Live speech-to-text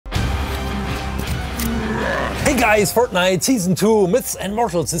Hey guys, Fortnite Season 2 Myths and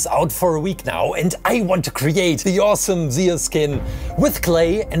Mortals is out for a week now, and I want to create the awesome Zeus Skin with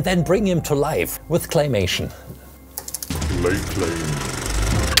clay and then bring him to life with Claymation.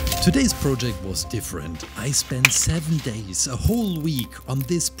 ClayClaim. Today's project was different. I spent 7 days, a whole week on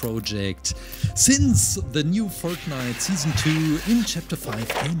this project since the new Fortnite Season 2 in Chapter 5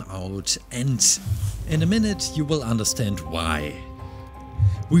 came out, and in a minute you will understand why.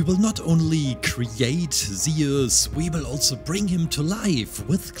 We will not only create Zeus, we will also bring him to life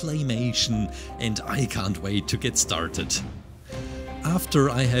with Claymation, and I can't wait to get started. After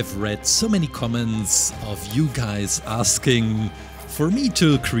I have read so many comments of you guys asking for me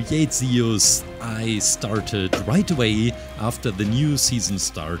to create Zeus, I started right away after the new season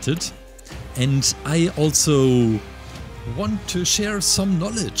started, and I also want to share some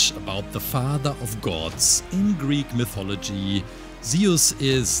knowledge about the father of gods in Greek mythology. Zeus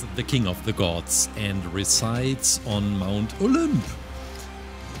is the king of the gods and resides on Mount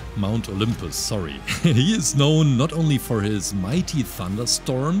Olympus, sorry. He is known not only for his mighty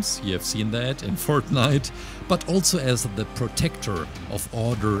thunderstorms, you have seen that in Fortnite, but also as the protector of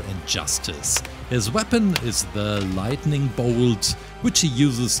order and justice. His weapon is the lightning bolt, which he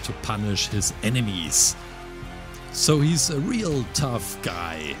uses to punish his enemies. So he's a real tough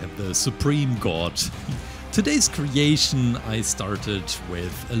guy, the supreme god. Today's creation I started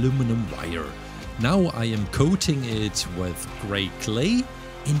with aluminum wire. Now I am coating it with grey clay,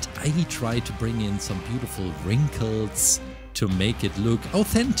 and I try to bring in some beautiful wrinkles to make it look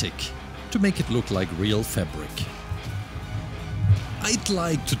authentic, to make it look like real fabric. I'd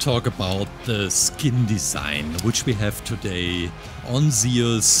like to talk about the skin design which we have today on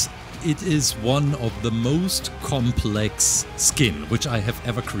Zeus. It is one of the most complex skin which I have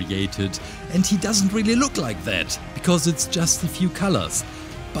ever created, and he doesn't really look like that because it's just a few colors.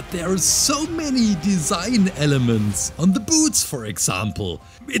 But there are so many design elements on the boots, for example.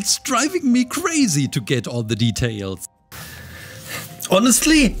 It's driving me crazy to get all the details.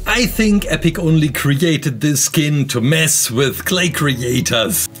 Honestly, I think Epic only created this skin to mess with clay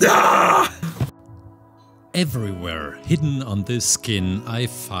creators. Ah! Everywhere hidden on this skin I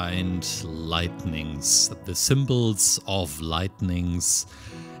find lightnings, the symbols of lightnings,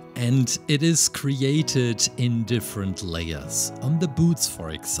 and it is created in different layers. On the boots,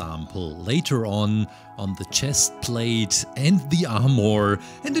 for example, later on the chest plate and the armor,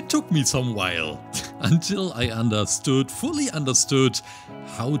 and it took me some while until I fully understood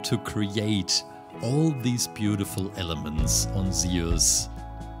how to create all these beautiful elements on Zeus.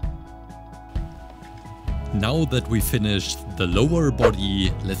 Now that we finished the lower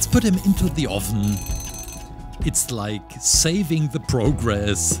body, let's put him into the oven. It's like saving the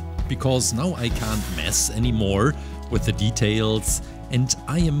progress, because now I can't mess anymore with the details, and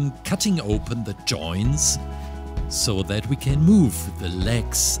I am cutting open the joints so that we can move the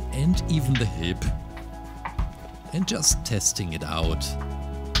legs and even the hip, and just testing it out.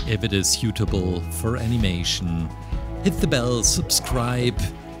 If it is suitable for animation, hit the bell, subscribe.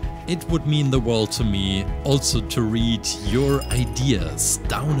 It would mean the world to me also to read your ideas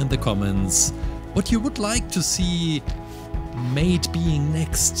down in the comments, what you would like to see made being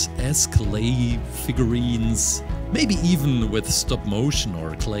next as clay figurines, maybe even with stop motion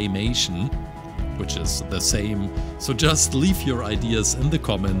or claymation, which is the same, so just leave your ideas in the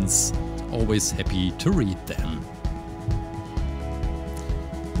comments, always happy to read them.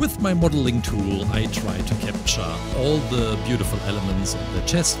 With my modeling tool I try to capture all the beautiful elements of the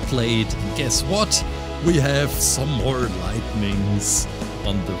chest plate, and guess what? We have some more lightnings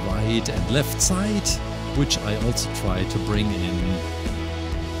on the right and left side, which I also try to bring in.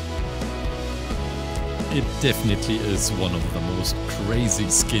 It definitely is one of the most crazy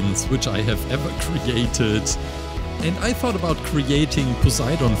skins which I have ever created, and I thought about creating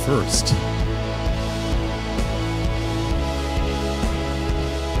Poseidon first.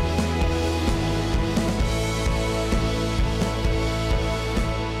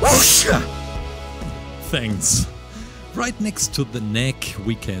 Thanks. Right next to the neck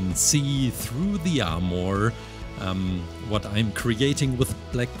we can see through the armor. What I'm creating with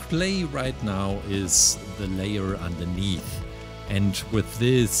black clay right now is the layer underneath. And with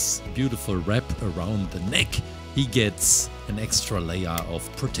this beautiful wrap around the neck, he gets an extra layer of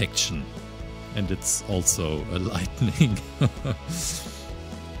protection. And it's also a lightning.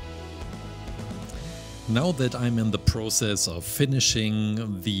 Now that I'm in the process of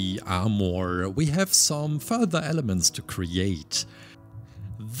finishing the armor, we have some further elements to create.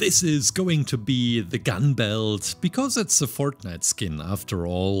 This is going to be the gun belt, because it's a Fortnite skin after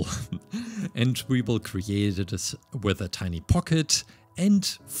all. And we will create it with a tiny pocket and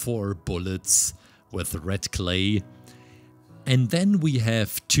 4 bullets with red clay. And then we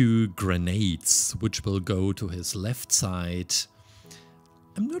have 2 grenades, which will go to his left side.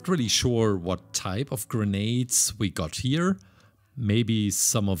 I'm not really sure what type of grenades we got here. Maybe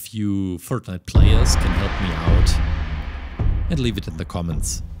some of you Fortnite players can help me out and leave it in the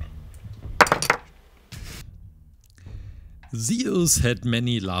comments. Zeus had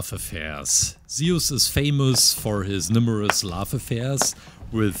many love affairs. Zeus is famous for his numerous love affairs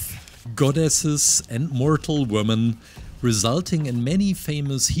with goddesses and mortal women, resulting in many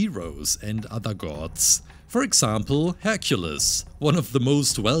famous heroes and other gods. For example, Hercules, one of the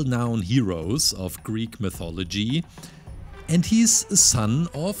most well-known heroes of Greek mythology, and he's a son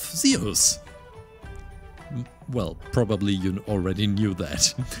of Zeus. Well, probably you already knew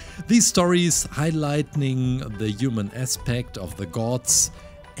that. These stories highlighting the human aspect of the gods,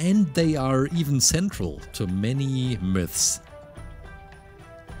 and they are even central to many myths.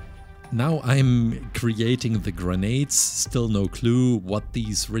 Now I'm creating the grenades, still no clue what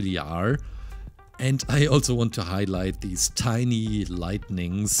these really are. And I also want to highlight these tiny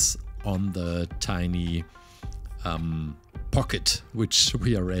lightnings on the tiny pocket, which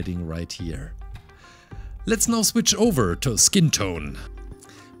we are adding right here. Let's now switch over to skin tone.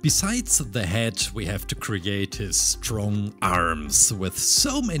 Besides the head, we have to create his strong arms with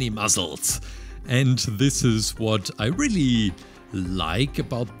so many muscles. And this is what I really like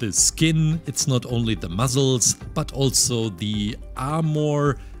about this skin. It's not only the muscles, but also the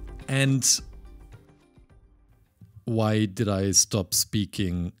armor. And why did I stop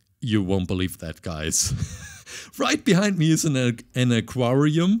speaking? You won't believe that, guys. Right behind me is an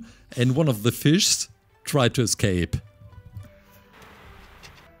aquarium, and one of the fish tried to escape.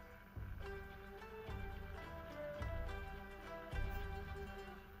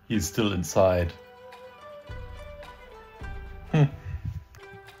 He's still inside.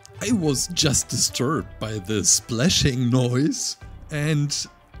 I was just disturbed by the splashing noise, and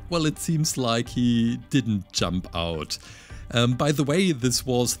well, it seems like he didn't jump out. By the way, this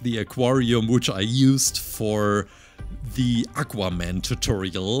was the aquarium which I used for the Aquaman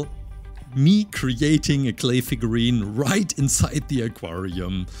tutorial. Me creating a clay figurine right inside the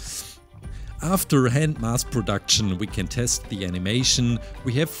aquarium. After hand mass production, we can test the animation.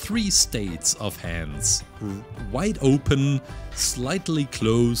 We have 3 states of hands. Wide open, slightly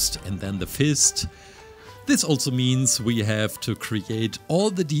closed, and then the fist. This also means we have to create all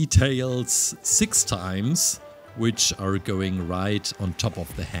the details 6 times, which are going right on top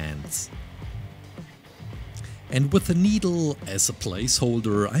of the hands. And with the needle as a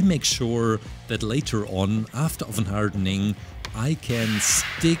placeholder, I make sure that later on, after oven hardening, I can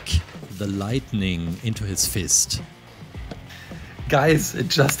stick the lightning into his fist. Guys, it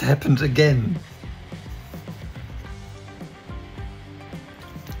just happened again.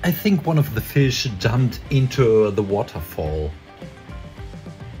 I think one of the fish jumped into the waterfall.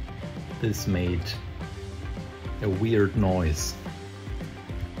 This made a weird noise.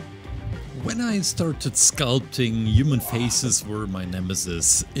 When I started sculpting, human faces were my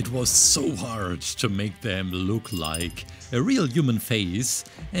nemesis. It was so hard to make them look like a real human face,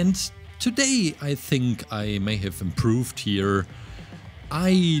 and today I think I may have improved here.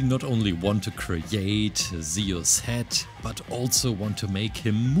 I not only want to create Zeus' head, but also want to make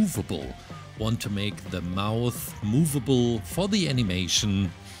him movable. Want to make the mouth movable for the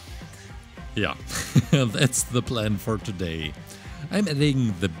animation. Yeah, that's the plan for today. I'm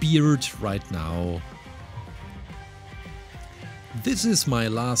adding the beard right now. This is my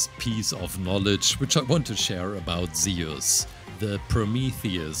last piece of knowledge which I want to share about Zeus, the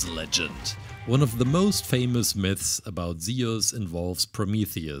Prometheus legend. One of the most famous myths about Zeus involves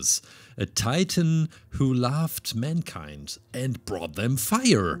Prometheus, a titan who loved mankind and brought them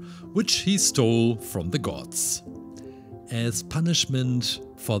fire, which he stole from the gods. As punishment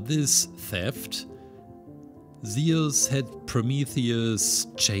for this theft, Zeus had Prometheus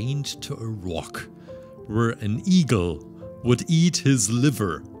chained to a rock, where an eagle would eat his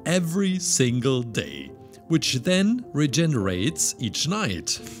liver every single day, which then regenerates each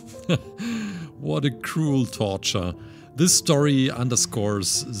night. What a cruel torture. This story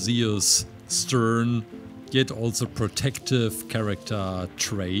underscores Zeus' stern, yet also protective character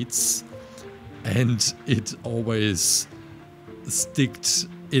traits, and it always sticked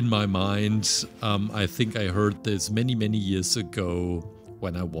in my mind. I think I heard this many years ago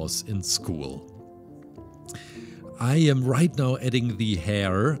when I was in school. I am right now adding the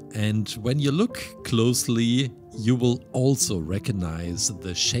hair, and when you look closely, you will also recognize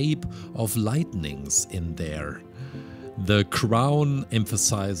the shape of lightnings in there. The crown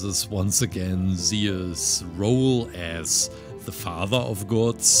emphasizes once again Zeus' role as the father of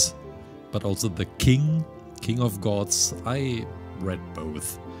gods. but also the king of gods. I read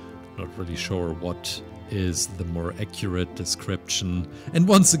both. Not really sure what is the more accurate description. And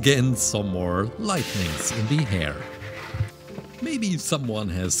once again, some more lightnings in the hair. Maybe someone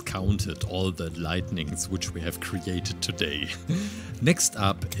has counted all the lightnings which we have created today. Next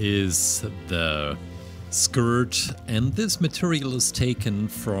up is the skirt, and this material is taken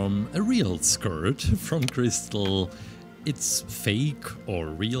from a real skirt from crystal. It's fake or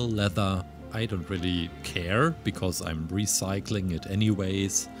real leather. I don't really care because I'm recycling it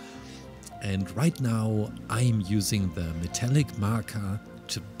anyways. And right now I'm using the metallic marker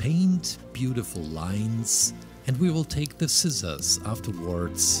to paint beautiful lines, and we will take the scissors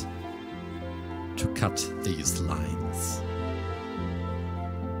afterwards to cut these lines.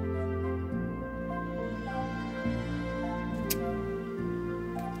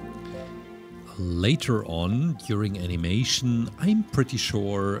 Later on, during animation, I'm pretty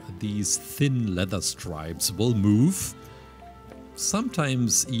sure these thin leather stripes will move.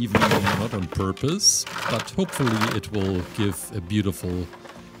 Sometimes even not on purpose, but hopefully it will give a beautiful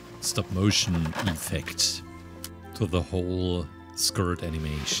stop motion effect to the whole skirt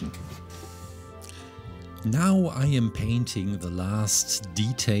animation. Now I am painting the last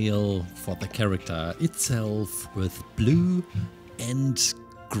detail for the character itself with blue and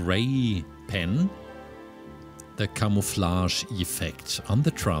grey pen, the camouflage effect on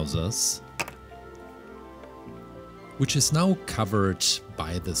the trousers, which is now covered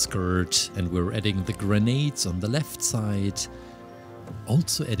by the skirt, and we're adding the grenades on the left side,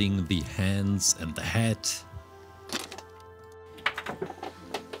 also adding the hands and the hat.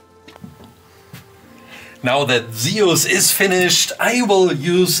 Now that Zeus is finished, I will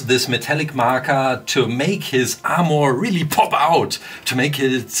use this metallic marker to make his armor really pop out, to make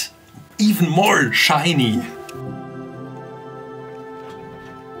it even more shiny.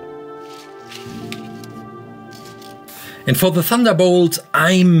 And for the thunderbolt,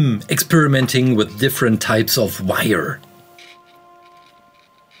 I'm experimenting with different types of wire.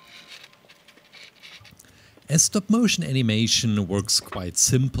 As stop motion animation works quite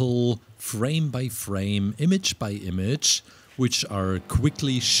simple, frame by frame, image by image, which are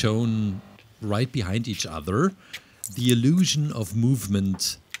quickly shown right behind each other, the illusion of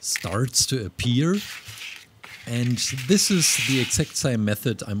movement starts to appear. And this is the exact same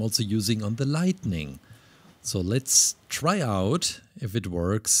method I'm also using on the lightning. So let's try out if it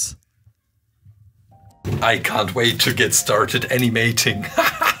works. I can't wait to get started animating.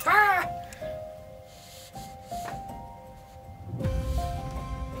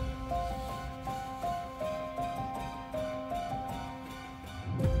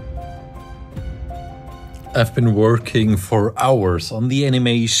 I've been working for hours on the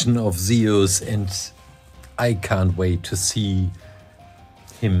animation of Zeus, and I can't wait to see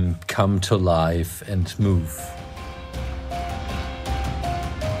him come to life and move.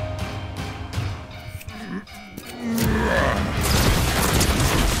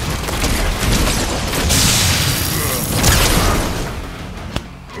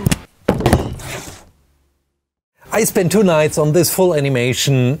 I spent 2 nights on this full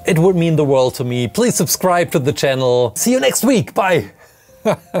animation. It would mean the world to me. Please subscribe to the channel. See you next week. Bye.